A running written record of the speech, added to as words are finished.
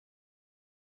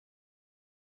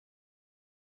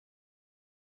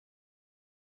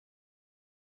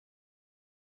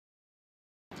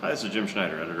Hi, this is Jim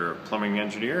Schneider, editor of Plumbing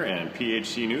Engineer and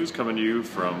PHC News, coming to you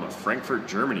from Frankfurt,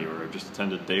 Germany, where I've just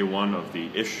attended day one of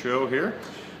the ISH show here.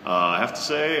 I have to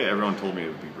say, everyone told me it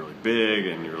would be really big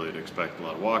and you really expect a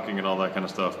lot of walking and all that kind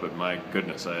of stuff, but my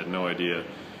goodness, I had no idea.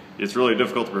 It's really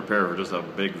difficult to prepare for just how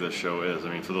big this show is. I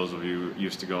mean, for those of you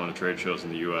used to going to trade shows in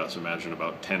the U.S., imagine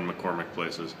about 10 McCormick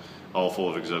places, all full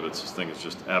of exhibits. This thing is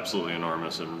just absolutely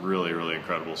enormous and really, really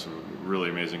incredible. Some really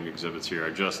amazing exhibits here. I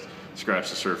just scratched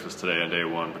the surface today on day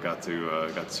one, but got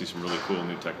to see some really cool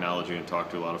new technology and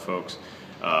talk to a lot of folks.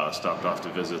 Stopped off to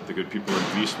visit the good people in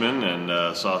Viessmann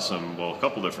and saw some, well, a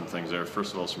couple different things there.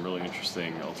 First of all, some really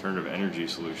interesting alternative energy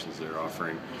solutions they're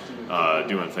offering,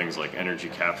 doing things like energy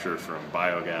capture from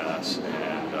biogas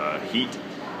and heat,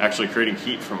 actually creating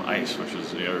heat from ice, which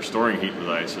is, or storing heat with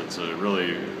ice. It's a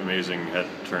really amazing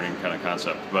head-turning kind of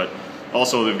concept. But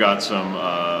also they've got some,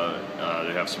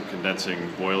 they have some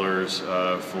condensing boilers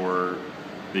for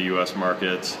the U.S.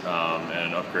 market and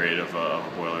an upgrade of a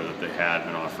boiler that they had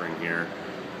been offering here.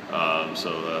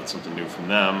 So that's something new from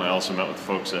them. I also met with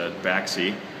folks at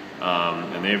Baxi,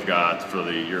 and they've got, for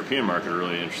the European market, a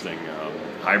really interesting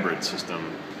hybrid system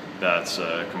that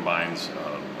combines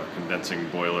a condensing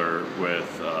boiler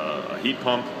with a heat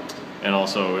pump, and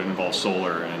also it involves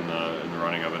solar in the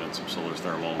running of it and some solar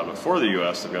thermal. But for the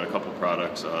U.S., they've got a couple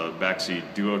products. Baxi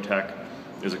Duotech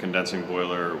is a condensing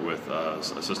boiler with a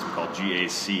system called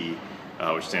GAC,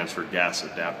 which stands for Gas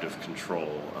Adaptive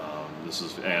Control.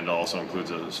 And also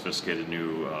includes a sophisticated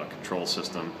new control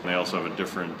system. And they also have a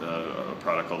different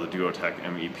product called the Duotech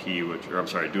MEP,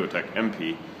 Duotech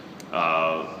MP,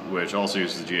 which also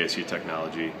uses the GAC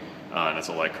technology, and it's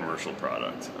a light commercial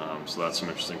product. So that's some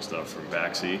interesting stuff from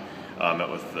Baxi. Met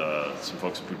with some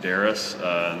folks at Buderus,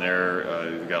 and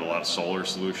they've got a lot of solar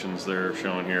solutions they're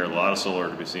showing here. A lot of solar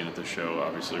to be seen at this show.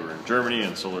 Obviously, we're in Germany,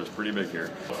 and solar is pretty big here.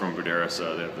 From Buderus,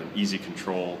 they have an easy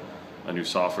control, a new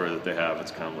software that they have. It's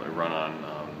kind of like run on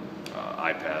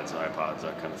iPads, iPods,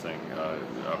 that kind of thing,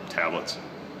 tablets,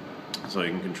 so you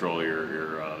can control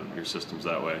your systems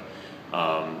that way.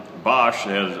 Bosch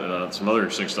has some other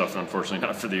interesting stuff, unfortunately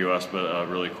not for the U.S., but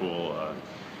really cool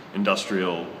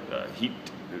industrial heat.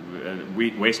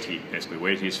 Waste heat, basically.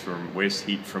 Waste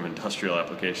heat from industrial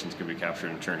applications can be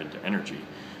captured and turned into energy,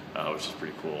 which is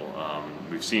pretty cool.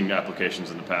 We've seen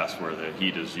applications in the past where the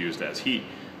heat is used as heat,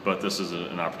 but this is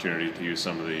an opportunity to use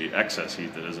some of the excess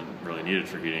heat that isn't really needed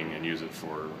for heating and use it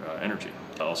for energy.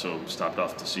 I also stopped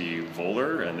off to see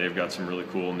Wohler, and they've got some really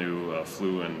cool new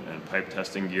flue and pipe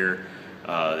testing gear.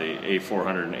 The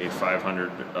A400 and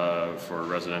A500 for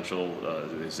residential,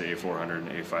 the A400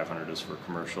 and A500 is for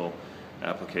commercial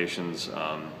applications.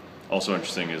 Also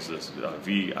interesting is this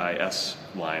VIS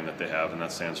line that they have, and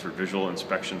that stands for Visual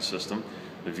Inspection System.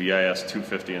 The VIS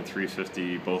 250 and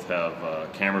 350 both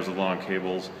have cameras with long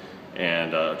cables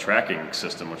and a tracking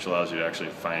system, which allows you to actually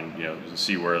find,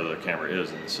 see where the camera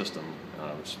is in the system,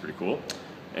 which is pretty cool.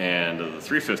 And the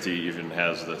 350 even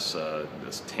has this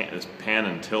pan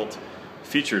and tilt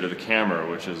feature to the camera,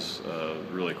 which is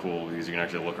really cool because you can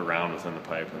actually look around within the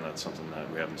pipe, and that's something that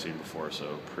we haven't seen before,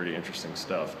 so pretty interesting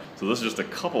stuff. So this is just a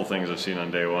couple things I've seen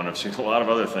on day one. I've seen a lot of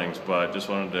other things, but just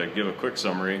wanted to give a quick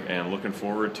summary and looking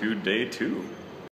forward to day two.